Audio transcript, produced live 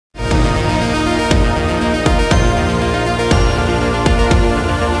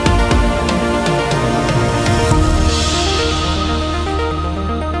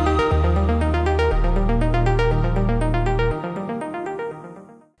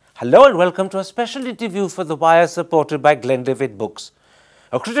Hello and welcome to a special interview for The Wire supported by Glendavid Books.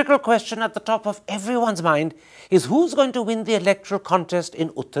 A critical question at the top of everyone's mind is who's going to win the electoral contest in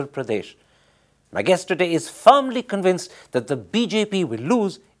Uttar Pradesh. My guest today is firmly convinced that the BJP will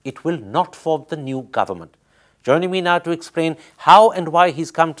lose, it will not form the new government. Joining me now to explain how and why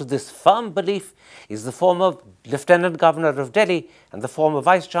he's come to this firm belief is the former Lieutenant Governor of Delhi and the former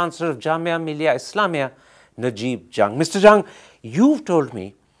Vice-Chancellor of Jamia, Millia, Islamia, Najeeb Jung. Mr. Jung, you've told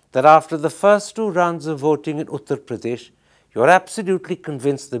me that after the first two rounds of voting in Uttar Pradesh, you're absolutely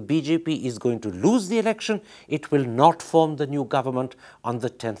convinced the BJP is going to lose the election. It will not form the new government on the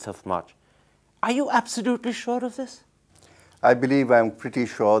 10th of March. Are you absolutely sure of this? I believe I'm pretty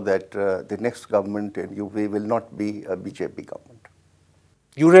sure that the next government in UP will not be a BJP government.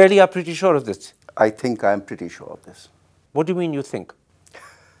 You really are pretty sure of this? I think I'm pretty sure of this. What do you mean you think?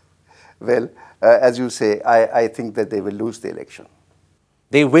 Well, as you say, I think that they will lose the election.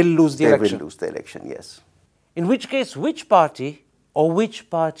 They will lose the election? They will lose the election, yes. In which case, which party or which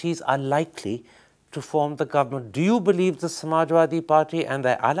parties are likely to form the government? Do you believe the Samajwadi party and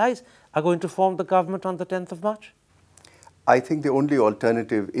their allies are going to form the government on the 10th of March? I think the only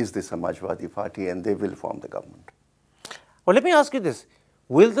alternative is the Samajwadi party and they will form the government. Well, let me ask you this.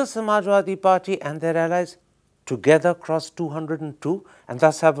 Will the Samajwadi party and their allies together cross 202 and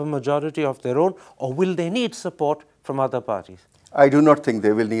thus have a majority of their own, or will they need support from other parties? I do not think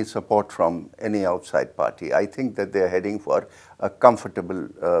they will need support from any outside party. I think that they are heading for a comfortable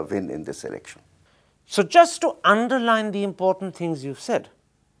win in this election. So just to underline the important things you've said,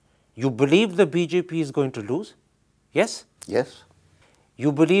 you believe the BJP is going to lose? Yes? Yes.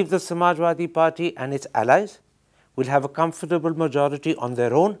 You believe the Samajwadi party and its allies will have a comfortable majority on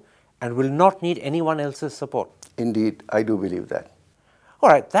their own and will not need anyone else's support? Indeed, I do believe that. All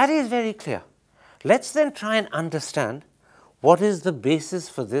right, that is very clear. Let's then try and understand what is the basis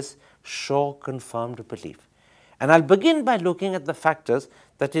for this sure confirmed belief. And I'll begin by looking at the factors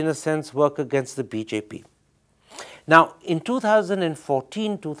that in a sense work against the BJP. Now, in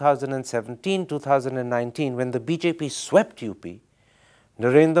 2014, 2017, 2019, when the BJP swept UP,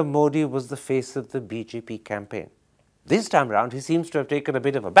 Narendra Modi was the face of the BJP campaign. This time round, he seems to have taken a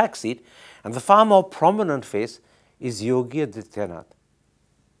bit of a backseat, and the far more prominent face is Yogi Adityanath.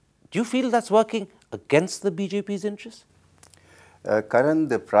 Do you feel that's working against the BJP's interests? Karan,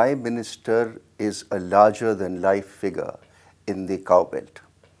 the Prime Minister is a larger-than-life figure in the cow belt.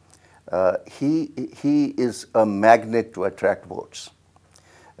 He is a magnet to attract votes.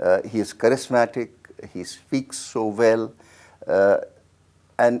 He is charismatic, he speaks so well,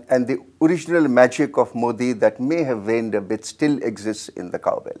 and the original magic of Modi that may have waned a bit still exists in the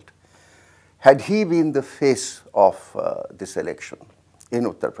cow belt. Had he been the face of this election in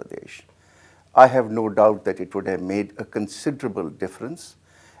Uttar Pradesh, I have no doubt that it would have made a considerable difference,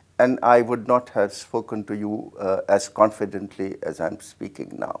 and I would not have spoken to you as confidently as I'm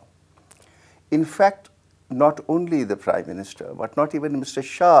speaking now. In fact, not only the Prime Minister, but not even Mr.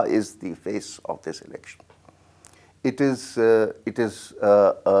 Shah is the face of this election. It is a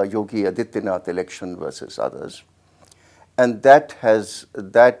Yogi Adityanath election versus others, and that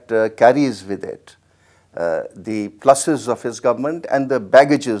carries with it the pluses of his government and the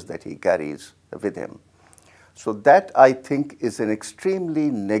baggages that he carries with him. So that, I think, is an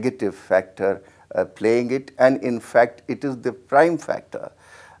extremely negative factor playing it, and in fact, it is the prime factor,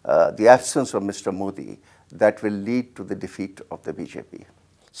 the absence of Mr. Modi, that will lead to the defeat of the BJP.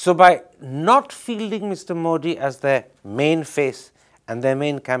 So by not fielding Mr. Modi as their main face and their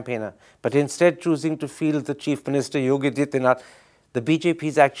main campaigner, but instead choosing to field the Chief Minister Yogi Adityanath, the BJP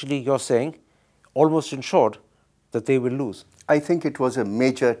is actually, you're saying, almost ensured that they will lose. I think it was a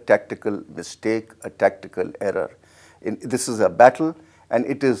major tactical mistake, a tactical error. This is a battle, and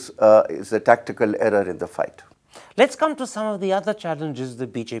it is a tactical error in the fight. Let's come to some of the other challenges the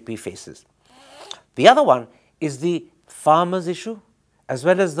BJP faces. The other one is the farmers' issue, as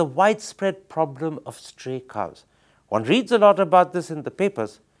well as the widespread problem of stray cows. One reads a lot about this in the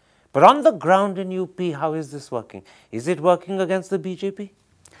papers, but on the ground in UP, how is this working? Is it working against the BJP?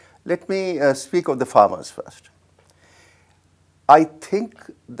 Let me speak of the farmers first. I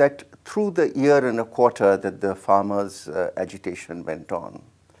think that through the year and a quarter that the farmers' agitation went on,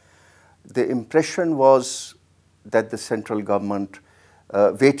 the impression was that the central government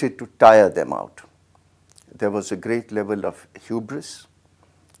waited to tire them out. There was a great level of hubris,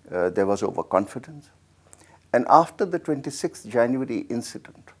 there was overconfidence. And after the 26th January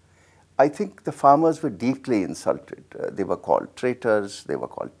incident, I think the farmers were deeply insulted. They were called traitors, they were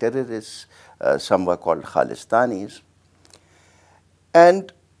called terrorists, some were called Khalistanis.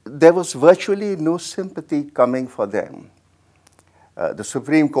 And there was virtually no sympathy coming for them. The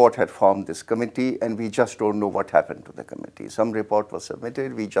Supreme Court had formed this committee, and we just don't know what happened to the committee. Some report was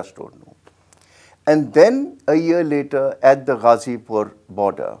submitted, we just don't know. And then a year later, at the Ghazipur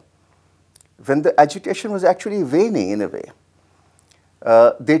border, when the agitation was actually waning in a way,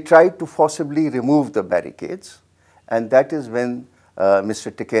 they tried to forcibly remove the barricades, and that is when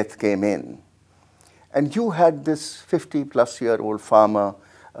Mr. Tiketh came in. And you had this 50-plus-year-old farmer,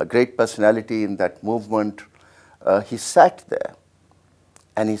 a great personality in that movement. He sat there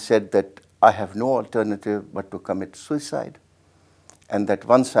and he said that I have no alternative but to commit suicide, and that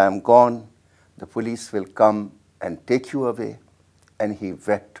once I am gone, the police will come and take you away. And he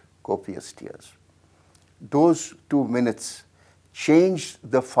wept copious tears. Those 2 minutes changed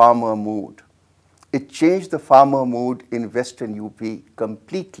the farmer mood. It changed the farmer mood in Western UP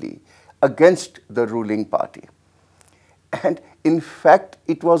completely against the ruling party. And in fact,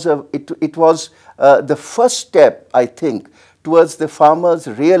 it was the first step, I think, towards the farmers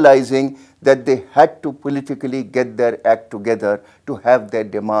realizing that they had to politically get their act together to have their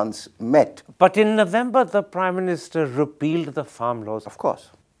demands met. But in November, the Prime Minister repealed the farm laws. Of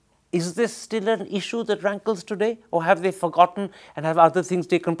course. Is this still an issue that rankles today, or have they forgotten and have other things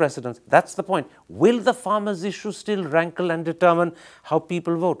taken precedence? That's the point. Will the farmers' issue still rankle and determine how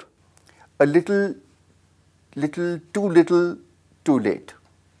people vote? A little too late.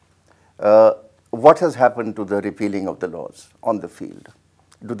 What has happened to the repealing of the laws on the field?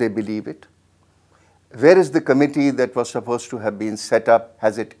 Do they believe it? Where is the committee that was supposed to have been set up?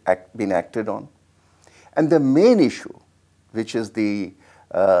 Has it been acted on? And the main issue, which is the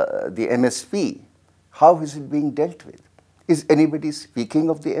MSP, how is it being dealt with? Is anybody speaking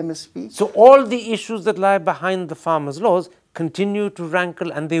of the MSP? So all the issues that lie behind the farmers' laws continue to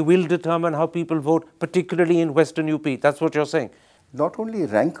rankle, and they will determine how people vote, particularly in Western UP. That's what you're saying. Not only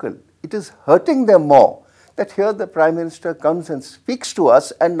rankle, it is hurting them more that here the Prime Minister comes and speaks to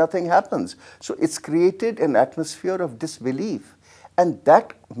us and nothing happens. So it's created an atmosphere of disbelief. And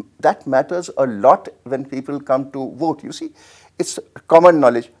that matters a lot when people come to vote. You see, it's common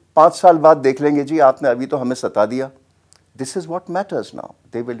knowledge. 5 साल बाद देख लेंगे जी आपने अभी तो हमें सता दिया. This is what matters now.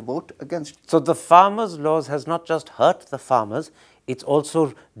 They will vote against. So the farmers' laws has not just hurt the farmers, it's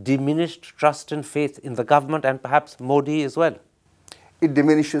also diminished trust and faith in the government and perhaps Modi as well. It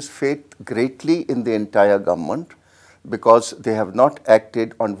diminishes faith greatly in the entire government because they have not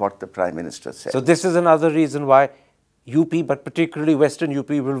acted on what the Prime Minister said. So this is another reason why UP, but particularly Western UP,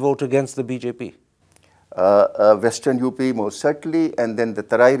 will vote against the BJP. Western UP most certainly, and then the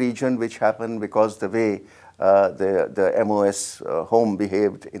Tarai region, which happened because the way the MOS home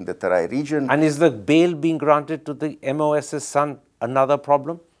behaved in the Tarai region. And is the bail being granted to the MOS's son another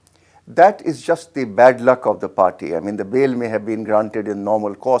problem? That is just the bad luck of the party. I mean, the bail may have been granted in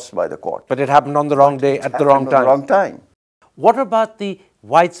normal course by the court. But it happened on the wrong day, at the wrong time. What about the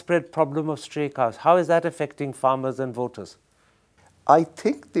widespread problem of stray cows? How is that affecting farmers and voters? I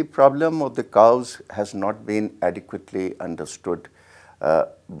think the problem of the cows has not been adequately understood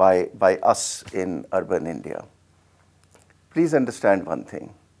by us in urban India. Please understand one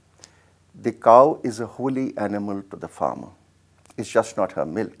thing. The cow is a holy animal to the farmer. It's just not her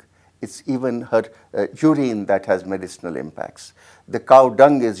milk. It's even her urine that has medicinal impacts. The cow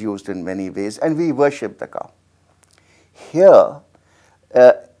dung is used in many ways, and we worship the cow. Here,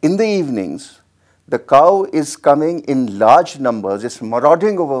 in the evenings, the cow is coming in large numbers, it's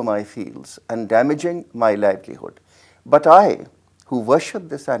marauding over my fields and damaging my livelihood. But I, who worship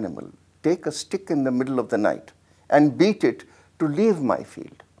this animal, take a stick in the middle of the night and beat it to leave my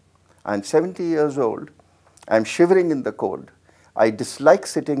field. I'm 70 years old, I'm shivering in the cold. I dislike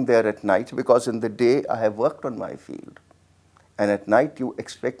sitting there at night because in the day I have worked on my field. And at night you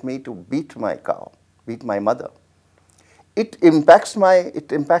expect me to beat my cow, beat my mother. It impacts my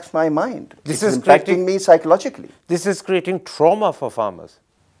mind. It's impacting me psychologically. This is creating trauma for farmers.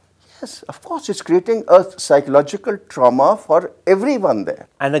 Yes, of course, it's creating a psychological trauma for everyone there.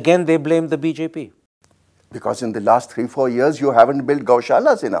 And again, they blame the BJP. Because in the last 3-4 years, you haven't built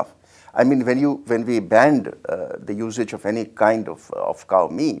gaushalas enough. I mean, when we banned the usage of any kind of cow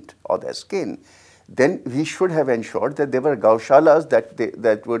meat or their skin, then we should have ensured that there were gaushalas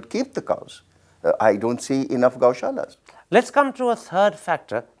that would keep the cows. I don't see enough gaushalas. Let's come to a third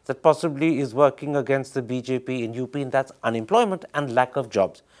factor that possibly is working against the BJP in UP, and that's unemployment and lack of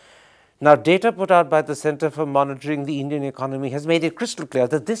jobs. Now, data put out by the Center for Monitoring the Indian Economy has made it crystal clear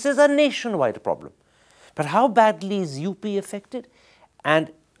that this is a nationwide problem. But how badly is UP affected?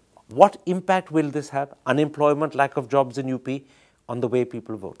 And what impact will this have, unemployment, lack of jobs in UP, on the way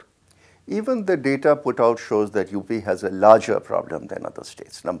people vote? Even the data put out shows that UP has a larger problem than other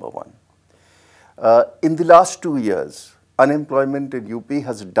states, number one. In the last 2 years, unemployment in UP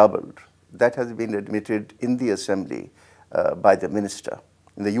has doubled. That has been admitted in the assembly by the minister,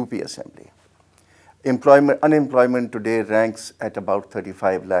 in the UP assembly. Unemployment today ranks at about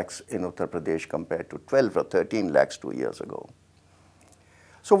 35 lakhs in Uttar Pradesh compared to 12 or 13 lakhs 2 years ago.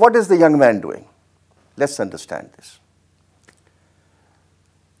 So what is the young man doing? Let's understand this.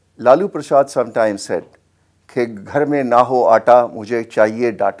 Lalu Prasad sometimes said, "Ke ghar mein na ho aata, mujhe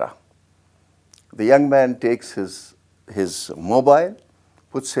chahiye data." The young man takes his mobile,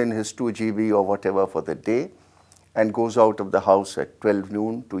 puts in his 2 GB or whatever for the day, and goes out of the house at 12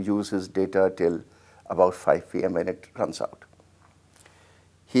 noon to use his data till about 5 p.m. when it runs out.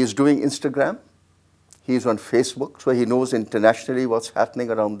 He is doing Instagram. He is on Facebook, so he knows internationally what's happening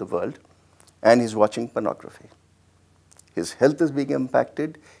around the world, and he's watching pornography. His health is being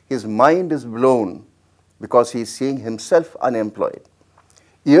impacted. His mind is blown because he's seeing himself unemployed.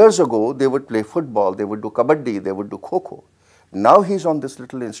 Years ago, they would play football, they would do kabaddi, they would do kho-kho. Now he's on this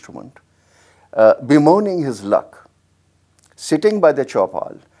little instrument, bemoaning his luck, sitting by the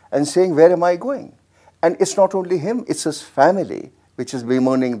chopal and saying, "Where am I going?" And it's not only him, it's his family which is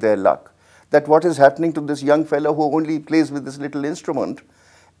bemoaning their luck. That what is happening to this young fellow who only plays with this little instrument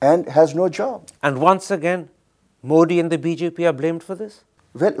and has no job. And once again, Modi and the BJP are blamed for this?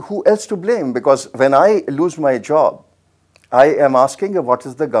 Well, who else to blame? Because when I lose my job, I am asking what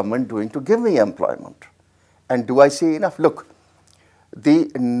is the government doing to give me employment? And do I see enough? Look,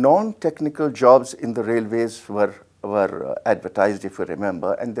 the non-technical jobs in the railways were advertised, if you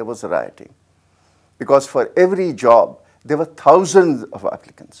remember, and there was rioting. Because for every job, there were thousands of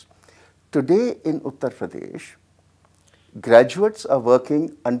applicants. Today in Uttar Pradesh, graduates are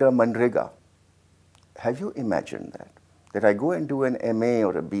working under Manrega. Have you imagined that? That I go and do an MA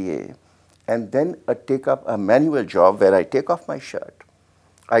or a BA and then take up a manual job where I take off my shirt,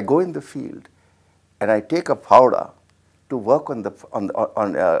 I go in the field and I take a powder to work on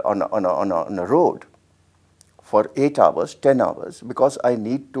a road for 8 hours, 10 hours, because I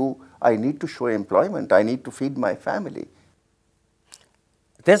need to show employment. I need to feed my family.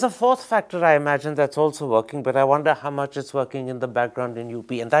 There's a fourth factor, I imagine, that's also working, but I wonder how much it's working in the background in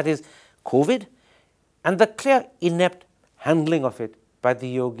UP, and that is COVID and the clear inept handling of it by the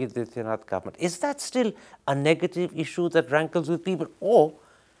Yogi Adityanath government. Is that still a negative issue that rankles with people, or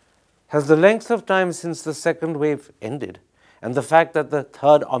has the length of time since the second wave ended and the fact that the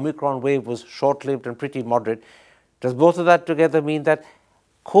third Omicron wave was short-lived and pretty moderate, does both of that together mean that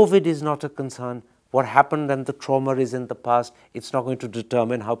COVID is not a concern? What happened and the trauma is in the past, it's not going to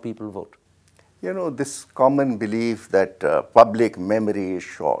determine how people vote? You know, this common belief that public memory is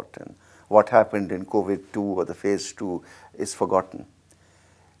short and what happened in COVID-2 or the phase 2 is forgotten.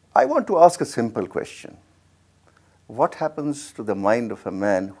 I want to ask a simple question. What happens to the mind of a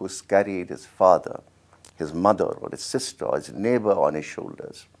man who's carried his father, his mother, or his sister, or his neighbor on his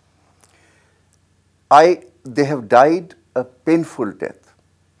shoulders? They have died a painful death.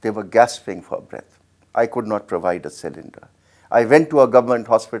 They were gasping for breath. I could not provide a cylinder. I went to a government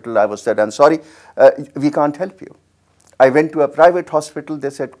hospital. I was said, "I'm sorry, we can't help you." I went to a private hospital. They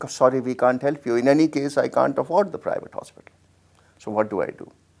said, "Sorry, we can't help you. In any case, I can't afford the private hospital." So what do I do?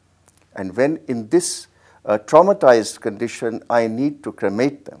 And when in this traumatized condition, I need to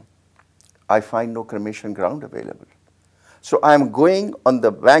cremate them, I find no cremation ground available. So I am going on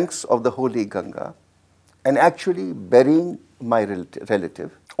the banks of the holy Ganga and actually burying my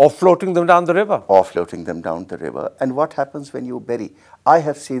relative. Or floating them down the river. Or floating them down the river. And what happens when you bury? I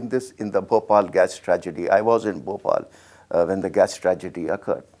have seen this in the Bhopal gas tragedy. I was in Bhopal when the gas tragedy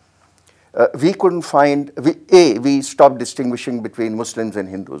occurred. We couldn't find, we stopped distinguishing between Muslims and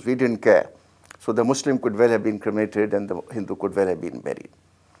Hindus. We didn't care. So the Muslim could well have been cremated and the Hindu could well have been buried.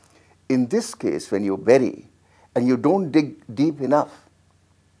 In this case, when you bury and you don't dig deep enough,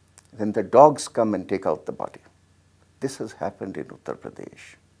 then the dogs come and take out the body. This has happened in Uttar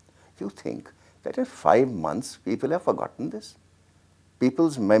Pradesh. You think that in 5 months people have forgotten this?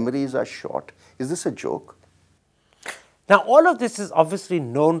 People's memories are short. Is this a joke? Now, all of this is obviously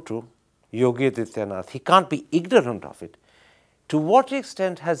known to Yogi Adityanath. He can't be ignorant of it. To what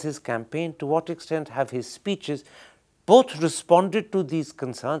extent has his campaign, to what extent have his speeches both responded to these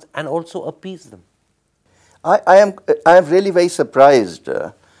concerns and also appeased them? I am really very surprised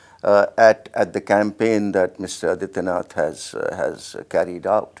at the campaign that Mr. Adityanath has carried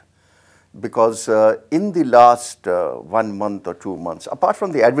out. Because in the last 1 month or 2 months, apart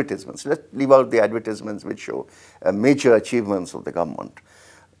from the advertisements, let's leave out the advertisements which show major achievements of the government,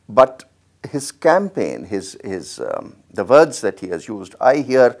 but his campaign, the words that he has used, I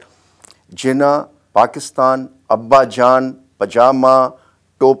hear Jinnah, Pakistan, Abba Jan, Pajama,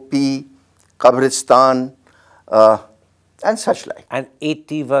 Topi, Kabristan, and such like. And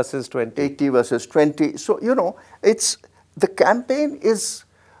 80 versus 20. 80 versus 20. So, you know, it's the campaign is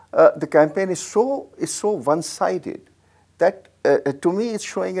so one-sided that to me it's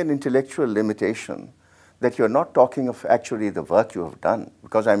showing an intellectual limitation, that you're not talking of actually the work you have done,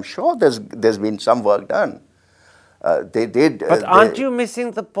 because I'm sure there's been some work done. They did. But aren't you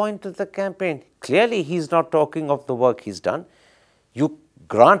missing the point of the campaign? Clearly, he's not talking of the work he's done. You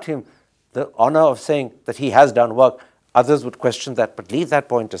grant him the honor of saying that he has done work. Others would question that, but leave that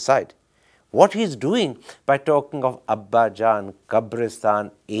point aside. What he's doing by talking of Abba Jan,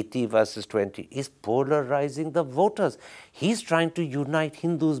 Kabristan, 80 versus 20 is polarizing the voters. He's trying to unite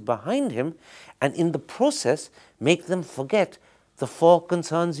Hindus behind him and in the process make them forget the 4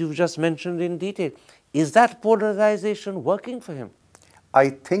 concerns you've just mentioned in detail. Is that polarization working for him? I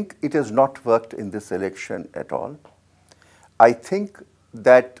think it has not worked in this election at all. I think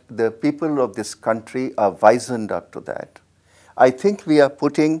that the people of this country are wizened up to that. I think we are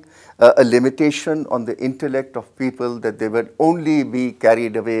putting a limitation on the intellect of people that they will only be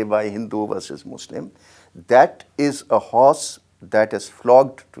carried away by Hindu versus Muslim. That is a horse that is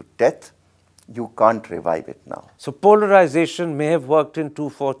flogged to death. You can't revive it now. So polarization may have worked in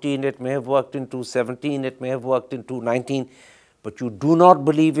 2014, it may have worked in 2017, it may have worked in 2019, but you do not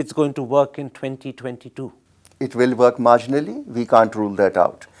believe it's going to work in 2022. It will work marginally. We can't rule that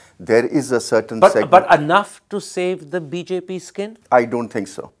out. There is a certain segment. But enough to save the BJP skin? I don't think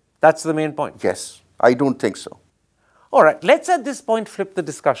so. That's the main point. Yes, I don't think so. All right, let's at this point flip the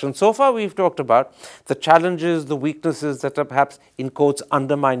discussion. So far we've talked about the challenges, the weaknesses that are perhaps in quotes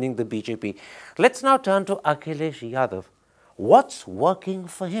undermining the BJP. Let's now turn to Akhilesh Yadav. What's working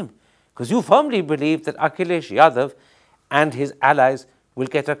for him? Because you firmly believe that Akhilesh Yadav and his allies will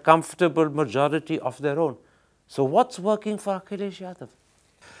get a comfortable majority of their own. So what's working for Akhilesh Yadav?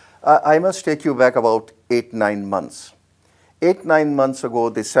 I must take you back about 8-9 months. 8-9 months ago,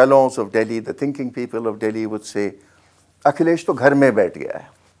 the salons of Delhi, the thinking people of Delhi would say, Akhilesh to ghar mein baith gaya hai.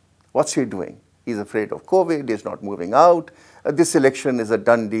 What's he doing? He's afraid of COVID, he's not moving out. This election is a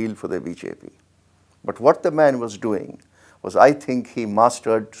done deal for the BJP. But what the man was doing was, I think he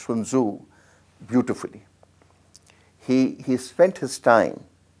mastered Sun Tzu beautifully. He spent his time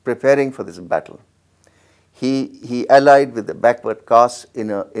preparing for this battle. He allied with the backward castes in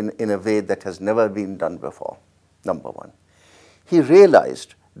a way that has never been done before, number one. He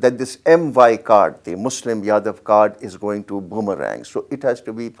realized that this MY card, the Muslim Yadav card, is going to boomerang. So it has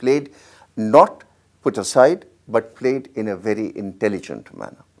to be played, not put aside, but played in a very intelligent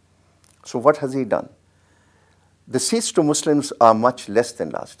manner. So what has he done? The seats to Muslims are much less than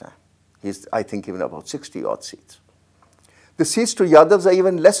last time. He's, I think, even about 60 odd seats. The seats to Yadavs are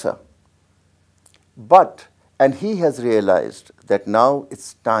even lesser. And he has realized that now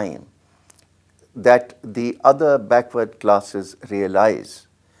it's time that the other backward classes realize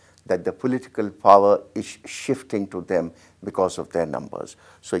that the political power is shifting to them because of their numbers.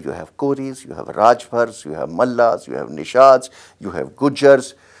 So you have Koris, you have Rajbhars, you have Mallas, you have Nishads, you have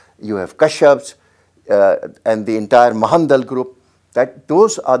Gujars, you have Kashyabs, and the entire Mahandal group. That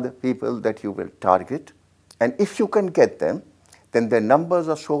those are the people that you will target. And if you can get them, then their numbers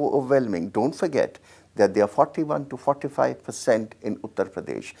are so overwhelming. Don't forget that they are 41 to 45% in Uttar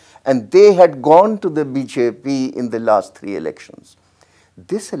Pradesh. And they had gone to the BJP in the last 3 elections.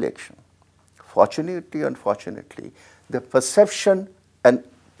 This election, fortunately or unfortunately, the perception, and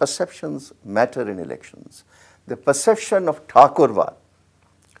perceptions matter in elections, the perception of Thakurwad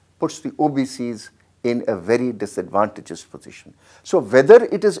puts the OBCs in a very disadvantageous position. So whether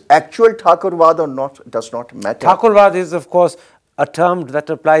it is actual Thakurwad or not does not matter. Thakurwad is, of course, a term that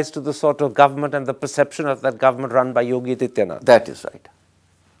applies to the sort of government and the perception of that government run by Yogi Adityanath. That is right.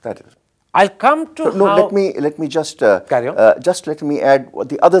 That is right. I'll come to no, let me just carry on. Just let me add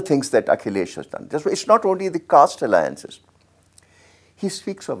the other things that Akhilesh has done. It's not only the caste alliances. He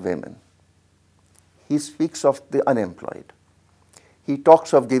speaks of women. He speaks of the unemployed. He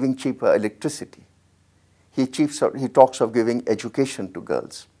talks of giving cheaper electricity. He talks of giving education to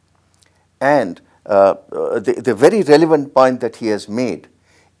girls. And the very relevant point that he has made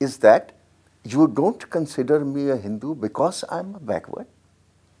is that you don't consider me a Hindu because I'm a backward.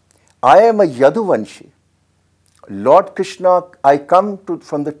 I am a Yaduvanshi. Lord Krishna, I come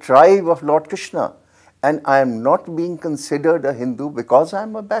from the tribe of Lord Krishna, and I am not being considered a Hindu because I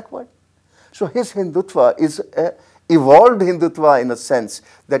am a backward. So his Hindutva is an evolved Hindutva in a sense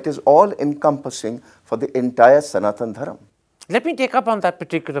that is all encompassing for the entire Sanatan Dharam. Let me take up on that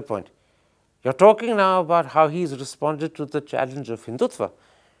particular point. You're talking now about how he's responded to the challenge of Hindutva,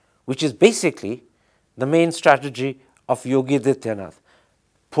 which is basically the main strategy of Yogi Adityanath.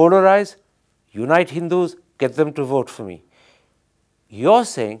 Polarize, unite Hindus, get them to vote for me. you're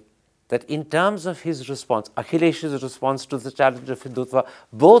saying that in terms of his response, Akhilesh's response to the challenge of Hindutva,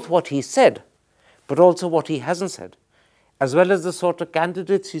 both what he said, but also what he hasn't said, as well as the sort of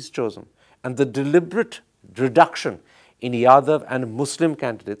candidates he's chosen, and the deliberate reduction in Yadav and Muslim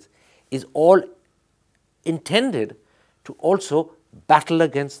candidates is all intended to also battle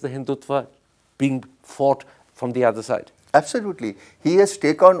against the Hindutva being fought from the other side. Absolutely. He has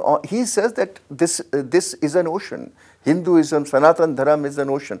taken on, he says that this is an ocean. Hinduism, Sanatan Dharam is an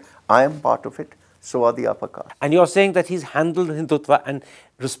ocean. I am part of it, so are the upper caste. And you're saying that he's handled Hindutva and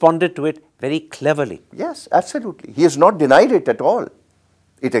responded to it very cleverly. Yes, absolutely. He has not denied it at all.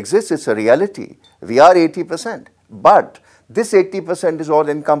 It exists, it's a reality. We are 80%. But this 80% is all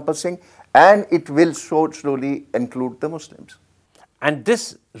encompassing, and it will so slowly include the Muslims. And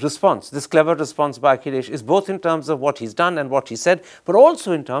this response, this clever response by Akhilesh, is both in terms of what he's done and what he said, but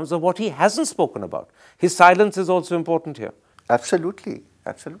also in terms of what he hasn't spoken about. His silence is also important here. Absolutely,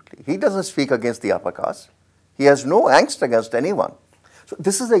 absolutely. He doesn't speak against the upper caste. He has no angst against anyone. So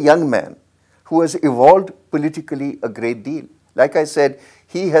this is a young man who has evolved politically a great deal. Like I said,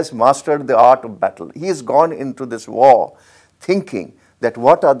 he has mastered the art of battle. He has gone into this war thinking that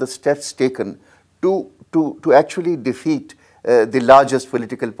what are the steps taken to actually defeat the largest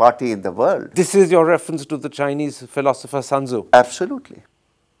political party in the world. This is your reference to the Chinese philosopher Sun Tzu. Absolutely.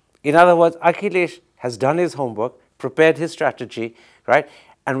 In other words, Akhilesh has done his homework, prepared his strategy, right?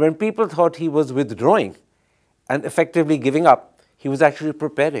 And when people thought he was withdrawing and effectively giving up, he was actually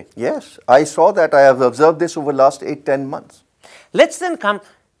preparing. Yes, I saw that. I have observed this over the last 8-10 months. Let's then come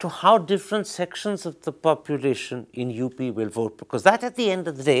to how different sections of the population in UP will vote, because that at the end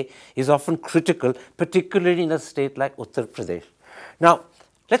of the day is often critical, particularly in a state like Uttar Pradesh. Now,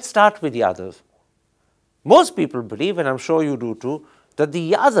 let's start with Yadavs. Most people believe, and I'm sure you do too, that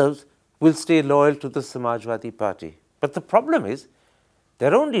the Yadavs will stay loyal to the Samajwadi party. But the problem is,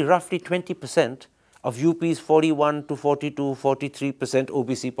 they're only roughly 20% of UP's 41 to 42, 43%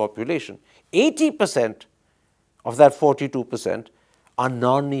 OBC population. 80% of that 42% are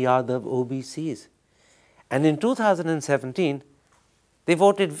non-Yadav OBCs. And in 2017, they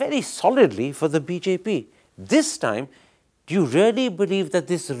voted very solidly for the BJP. This time, do you really believe that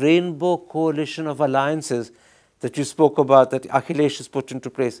this rainbow coalition of alliances that you spoke about, that Akhilesh has put into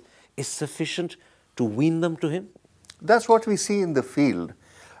place, is sufficient to wean them to him? That's what we see in the field.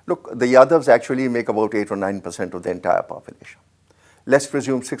 Look, the Yadavs actually make about 8 or 9% of the entire population. Let's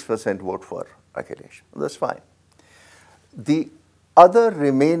presume 6% vote for Akhilesh. That's fine. The other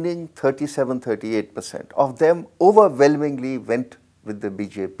remaining 37-38% of them overwhelmingly went with the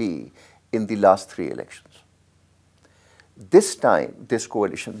BJP in the last 3 elections. This time, this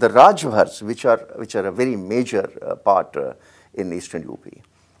coalition, the Rajbhars, which are a very major part in eastern UP,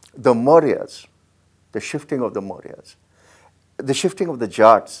 the Mauryas, the shifting of the Mauryas, the shifting of the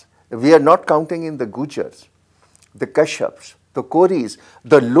Jats, we are not counting in the Gujars, the Kashyaps, the Koris,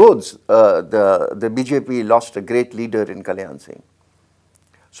 the Lodhs. The BJP lost a great leader in Kalyan Singh.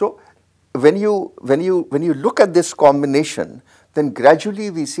 So when you look at this combination, then gradually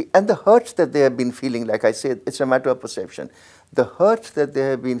we see, and the hurts that they have been feeling, like I said, it's a matter of perception. The hurts that they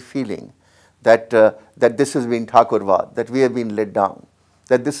have been feeling, that this has been Thakurwad, that we have been let down,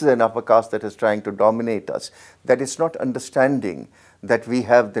 that this is an upper caste that is trying to dominate us, that it's not understanding that we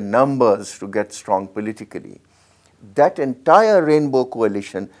have the numbers to get strong politically. That entire rainbow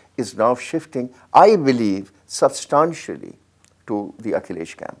coalition is now shifting, I believe, substantially to the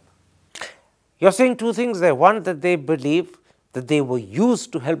Akhilesh camp. You're saying two things there. One, that they believe that they were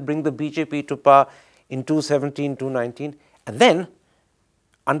used to help bring the BJP to power in 2017, 2019. And then,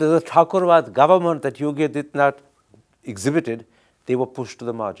 under the Thakurwad government that Yogi Adityanath exhibited, they were pushed to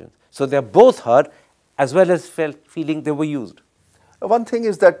the margins. So they're both hurt as well as feeling they were used. One thing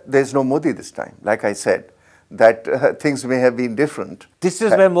is that there's no Modi this time. Like I said, that things may have been different. This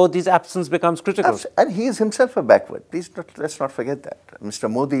is where Modi's absence becomes critical. And he is himself a backward. Let's not forget that. Mr.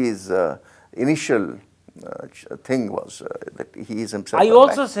 Modi's initial thing was that he is himself Are you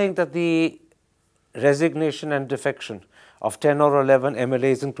also saying that the resignation and defection of 10 or 11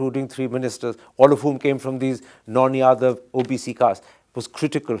 MLAs, including 3 ministers, all of whom came from these non-Yadav OBC castes, was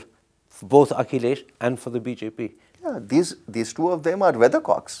critical for both Akhilesh and for the BJP? Yeah, these two of them are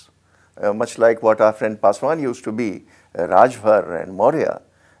weathercocks, much like what our friend Paswan used to be, Rajbhar and Maurya.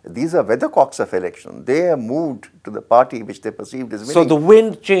 These are weathercocks of election. They have moved to the party which they perceived as winning. So the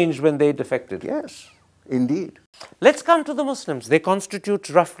wind changed when they defected? Yes, indeed. Let's come to the Muslims. They constitute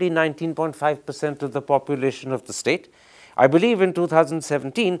roughly 19.5% of the population of the state. I believe in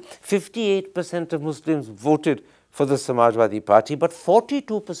 2017, 58% of Muslims voted for the Samajwadi party, but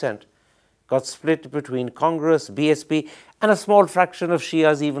 42% got split between Congress, BSP, and a small fraction of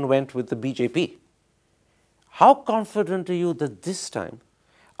Shias even went with the BJP. How confident are you that this time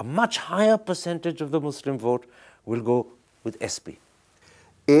a much higher percentage of the Muslim vote will go with SP?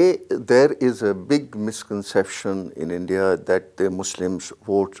 There is a big misconception in India that the Muslims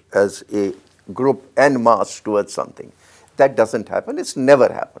vote as a group en masse towards something. That doesn't happen. It's never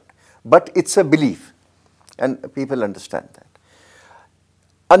happened. But it's a belief, and people understand that.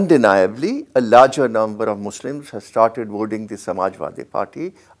 Undeniably, a larger number of Muslims have started voting the Samajwadi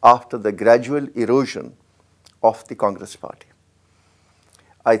party after the gradual erosion of the Congress party.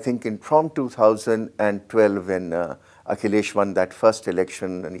 I think from 2012, when Akhilesh won that first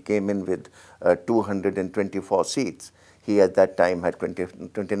election and he came in with 224 seats, he at that time had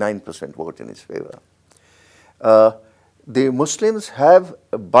 29% vote in his favor. The Muslims have,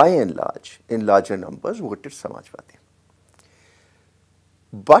 by and large, in larger numbers, voted Samajwadi.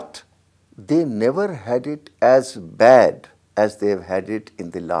 But they never had it as bad as they have had it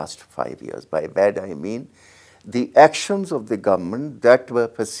in the last 5 years. By bad, I mean the actions of the government that were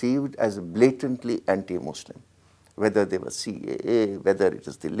perceived as blatantly anti-Muslim, whether they were CAA, whether it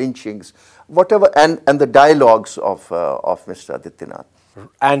is the lynchings, whatever, and the dialogues of Mr. Adityanath.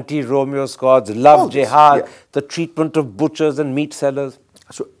 Anti-Romeo squads, love jihad, yeah. The treatment of butchers and meat sellers.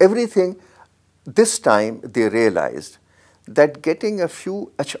 So everything, this time they realized that getting a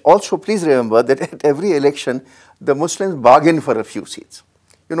few, also please remember that at every election, the Muslims bargain for a few seats.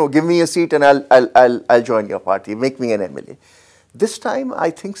 You know, give me a seat and I'll join your party, make me an MLA. This time, I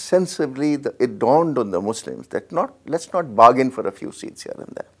think sensibly it dawned on the Muslims that let's not bargain for a few seats here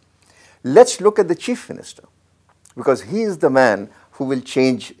and there. Let's look at the Chief Minister, because he is the man who will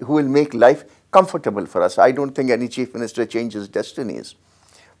change, who will make life comfortable for us. I don't think any Chief Minister changes destinies,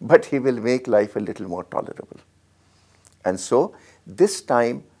 but he will make life a little more tolerable. And so, this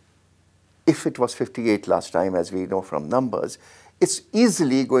time, if it was 58 last time, as we know from numbers, it's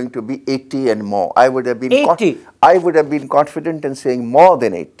easily going to be 80 and more. I would have been 80. I would have been confident in saying more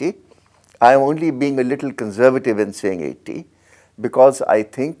than 80. I am only being a little conservative in saying 80, because I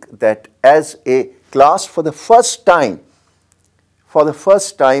think that as a class, for the first time,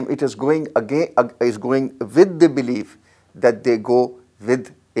 it is going with the belief that they go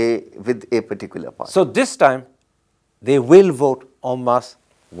with a particular party. So this time, they will vote en masse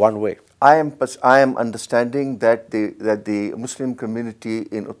one way. I am understanding that the Muslim community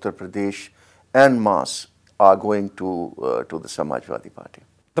in Uttar Pradesh en masse are going to the Samajwadi party.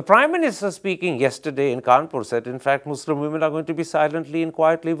 The Prime Minister speaking yesterday in Kanpur said, in fact, Muslim women are going to be silently and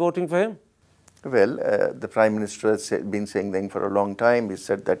quietly voting for him. Well, the Prime Minister has been saying that for a long time. He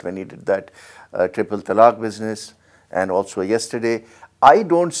said that when he did that triple talaq business, and also yesterday. I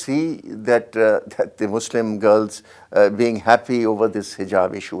don't see that, that the Muslim girls being happy over this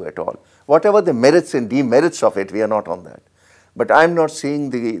hijab issue at all. Whatever the merits and demerits of it, we are not on that. But I'm not seeing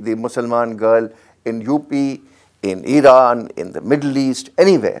the Muslim girl in UP, in Iran, in the Middle East,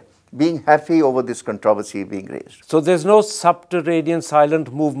 anywhere, being happy over this controversy being raised. So there's no subterranean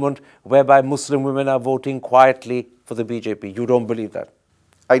silent movement whereby Muslim women are voting quietly for the BJP. You don't believe that?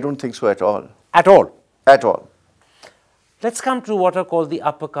 I don't think so at all. At all? At all. Let's come to what are called the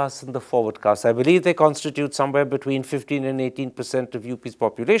upper castes and the forward castes. I believe they constitute somewhere between 15 and 18% of UP's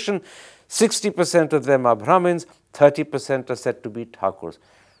population. 60% of them are Brahmins, 30% are said to be Thakurs.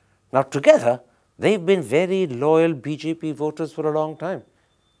 Now together, they've been very loyal BJP voters for a long time.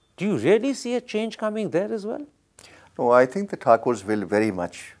 Do you really see a change coming there as well? No, I think the Thakurs will very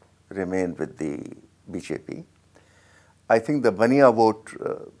much remain with the BJP. I think the Bania vote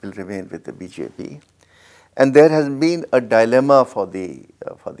will remain with the BJP. And there has been a dilemma for the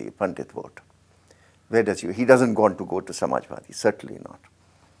Pandit vote. Where does he doesn't want to go to Samajwadi, certainly not.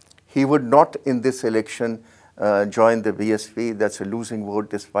 He would not in this election join the BSP. That's a losing vote,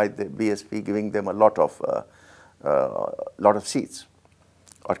 despite the BSP giving them a lot of seats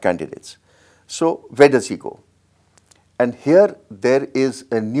or candidates. So where does he go? And here there is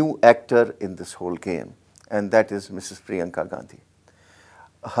a new actor in this whole game, and that is Mrs. Priyanka Gandhi.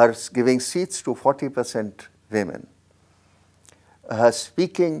 Her giving seats to 40% women, her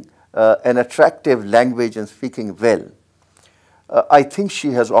speaking an attractive language and speaking well, I think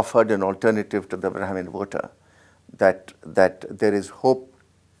she has offered an alternative to the Brahmin voter, that there is hope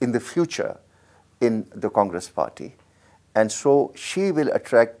in the future in the Congress party. And so she will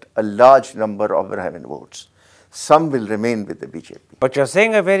attract a large number of Brahmin votes. Some will remain with the BJP. But you're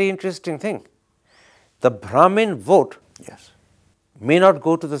saying a very interesting thing. The Brahmin vote, yes, may not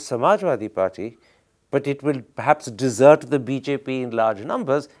go to the Samajwadi party, but it will perhaps desert the BJP in large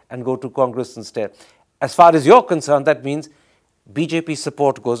numbers and go to Congress instead. As far as you're concerned, that means BJP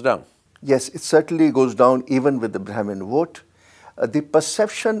support goes down. Yes, it certainly goes down even with the Brahmin vote. The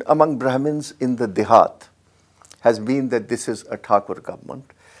perception among Brahmins in the Dehat has been that this is a Thakur government,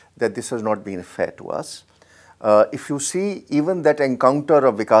 that this has not been fair to us. If you see even that encounter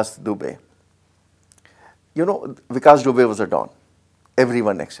of Vikas Dubey, you know, Vikas Dubey was a don.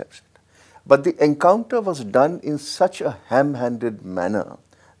 Everyone accepts it. But the encounter was done in such a ham-handed manner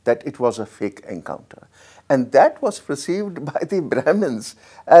that it was a fake encounter. And that was perceived by the Brahmins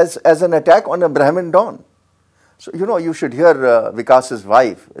as an attack on a Brahmin don. So, you know, you should hear Vikas's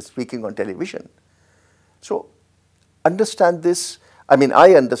wife speaking on television. So, understand this. I mean,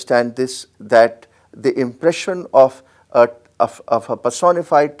 I understand this, that the impression of a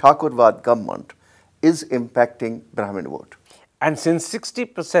personified Thakurwad government is impacting Brahmin vote. And since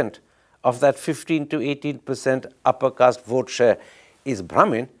 60% of that 15 to 18% upper caste vote share is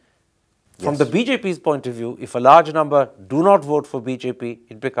Brahmin, from the BJP's point of view, if a large number do not vote for BJP,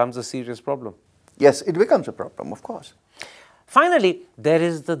 it becomes a serious problem. Yes, it becomes a problem, of course. Finally, there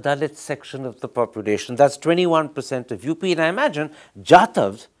is the Dalit section of the population. That's 21% of UP. And I imagine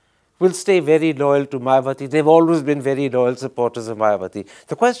Jatavs will stay very loyal to Mayawati. They've always been very loyal supporters of Mayawati.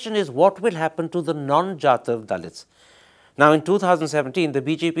 The question is, what will happen to the non-Jatav Dalits? Now, in 2017, the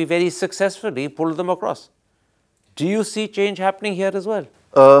BJP very successfully pulled them across. Do you see change happening here as well?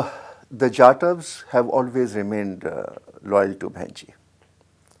 The Jatavs have always remained loyal to Bhenji.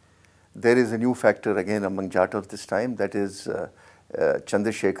 There is a new factor again among Jatavs this time, that is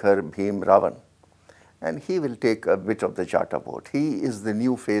Chandrasekhar Bhim Ravan. And he will take a bit of the Jata vote. He is the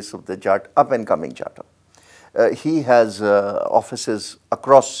new face of the up-and-coming Jata. He has offices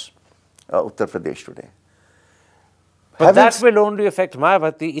across Uttar Pradesh today. But that will only affect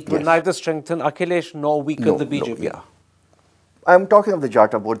Mayawati. It will neither strengthen Akhilesh nor weaken the BJP. No, yeah. I am talking of the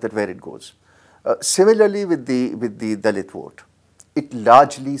Jata vote, that where it goes. Similarly with the Dalit vote, it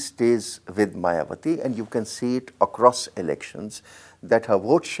largely stays with Mayawati, and you can see it across elections that her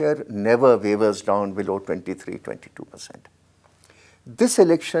vote share never wavers down below 23–22%. This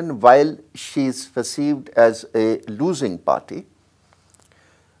election, while she is perceived as a losing party,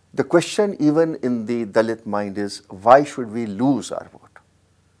 the question even in the Dalit mind is, why should we lose our vote,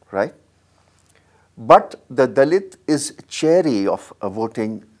 right? But the Dalit is chary of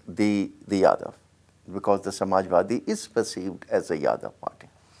voting the Yadav, because the Samajwadi is perceived as a Yadav party.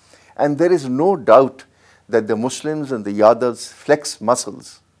 And there is no doubt that the Muslims and the Yadavs flex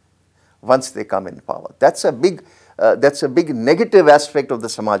muscles once they come in power. That's a big negative aspect of the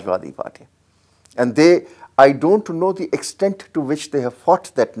Samajwadi party. And I don't know the extent to which they have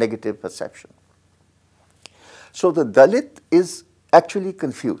fought that negative perception. So the Dalit is actually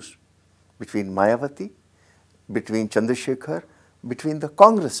confused between Mayawati, between Chandrasekhar, between the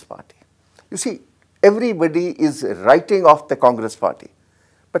Congress party. You see, everybody is writing off the Congress party.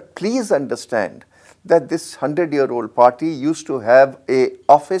 But please understand that this 100-year-old party used to have an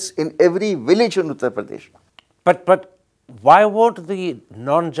office in every village in Uttar Pradesh. But why won't the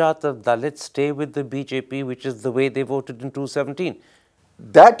non-Jata Dalits stay with the BJP, which is the way they voted in 2017?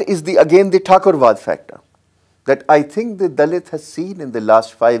 That is again the Thakurwad factor, that I think the Dalit has seen in the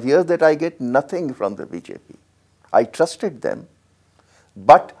last 5 years that I get nothing from the BJP. I trusted them,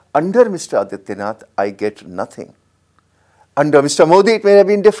 but under Mr. Adityanath, I get nothing. Under Mr. Modi, it may have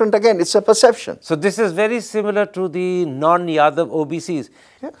been different again. It's a perception. So this is very similar to the non-Yadav OBCs.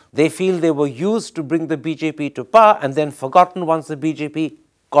 Yeah. They feel they were used to bring the BJP to power and then forgotten once the BJP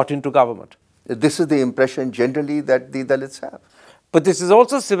got into government. This is the impression generally that the Dalits have. But this is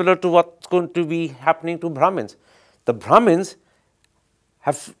also similar to what's going to be happening to Brahmins. The Brahmins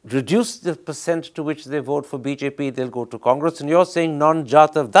have reduced the percent to which they vote for BJP. They'll go to Congress. And you're saying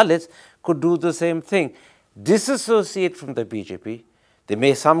non-Jatav Dalits could do the same thing. Disassociate from the BJP.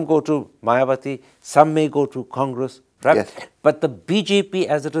 Some go to Mayawati, some may go to Congress, right? Yes. But the BJP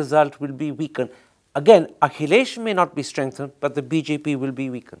as a result will be weakened. Again, Akhilesh may not be strengthened, but the BJP will be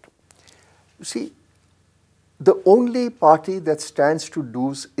weakened. You see, the only party that stands to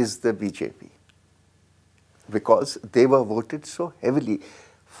lose is the BJP, because they were voted so heavily.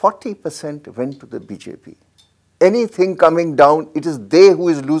 40% went to the BJP. Anything coming down, it is they who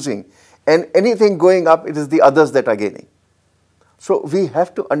is losing. And anything going up, it is the others that are gaining. So we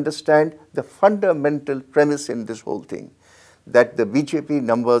have to understand the fundamental premise in this whole thing, that the BJP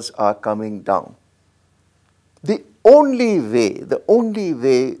numbers are coming down. The only way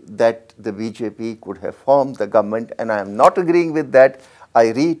that the BJP could have formed the government, and I am not agreeing with that, I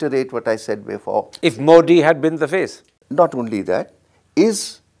reiterate what I said before. If Modi had been the face. Not only that,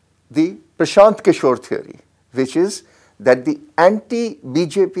 is the Prashant Kishore theory, which is that the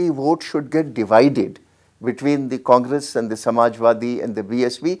anti-BJP vote should get divided between the Congress and the Samajwadi and the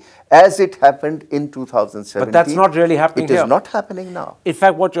BSP as it happened in 2017. But that's not really happening here. It is not happening now. In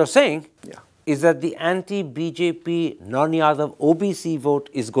fact, what you're saying is that the anti-BJP, non-Yadav OBC vote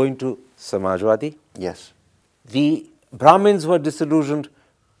is going to Samajwadi. Yes. The Brahmins who are disillusioned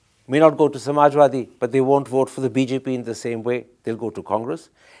may not go to Samajwadi, but they won't vote for the BJP in the same way. They'll go to Congress.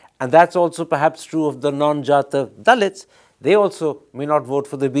 And that's also perhaps true of the non-Jatav Dalits. They also may not vote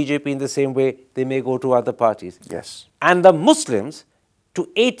for the BJP in the same way. They may go to other parties. Yes. And the Muslims, to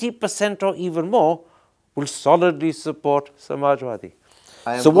 80% or even more, will solidly support Samajwadi.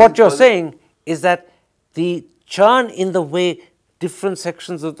 So what you're saying is that the churn in the way different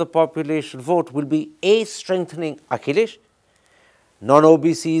sections of the population vote will be A, strengthening Akhilesh,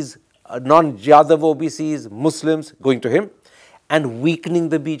 non-OBCs, non-Yadav OBCs, Muslims going to him, and weakening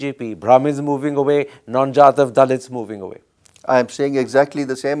the BJP, Brahmins moving away, non-Jatav Dalits moving away. I am saying exactly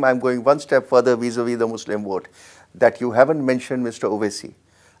the same. I am going one step further vis-a-vis the Muslim vote. That you haven't mentioned Mr. Owaisi.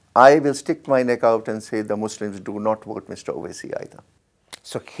 I will stick my neck out and say the Muslims do not vote Mr. Owaisi either.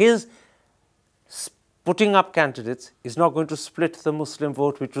 So his putting up candidates is not going to split the Muslim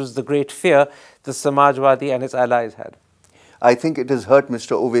vote, which was the great fear the Samajwadi and its allies had. I think it has hurt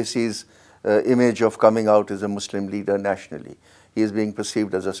Mr. Owaisi's image of coming out as a Muslim leader nationally. He is being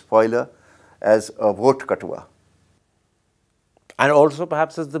perceived as a spoiler, as a vote katua. And also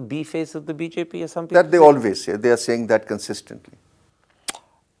perhaps as the B-face of the BJP or something? That they always say. They are saying that consistently.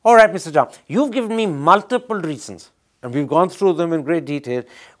 All right, Mr. Jung, you've given me multiple reasons, and we've gone through them in great detail,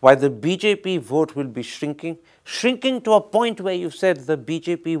 why the BJP vote will be shrinking to a point where you said the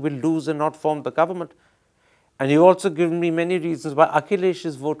BJP will lose and not form the government. And you've also given me many reasons why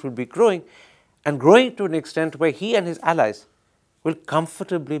Akhilesh's vote will be growing, and growing to an extent where he and his allies will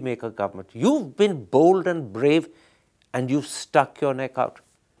comfortably make a government. You've been bold and brave, and you've stuck your neck out.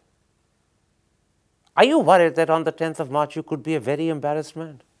 Are you worried that on the 10th of March you could be a very embarrassed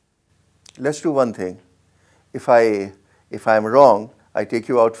man? Let's do one thing. If I'm wrong, I take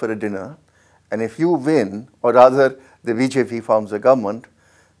you out for a dinner, and if you win, or rather the BJP forms a government,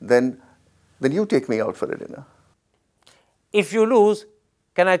 then you take me out for a dinner. If you lose,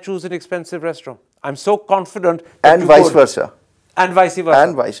 can I choose an expensive restaurant? I'm so confident that and vice versa. And vice versa.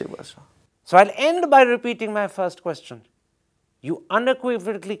 And vice versa. So I'll end by repeating my first question. You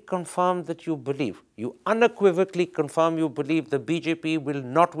unequivocally confirm that you believe, the BJP will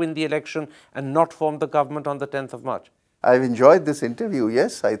not win the election and not form the government on the 10th of March. I've enjoyed this interview,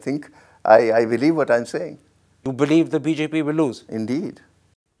 yes. I think I believe what I'm saying. You believe the BJP will lose? Indeed.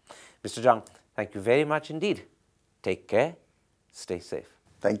 Mr. Jung, thank you very much indeed. Take care. Stay safe.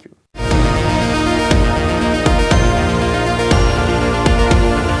 Thank you.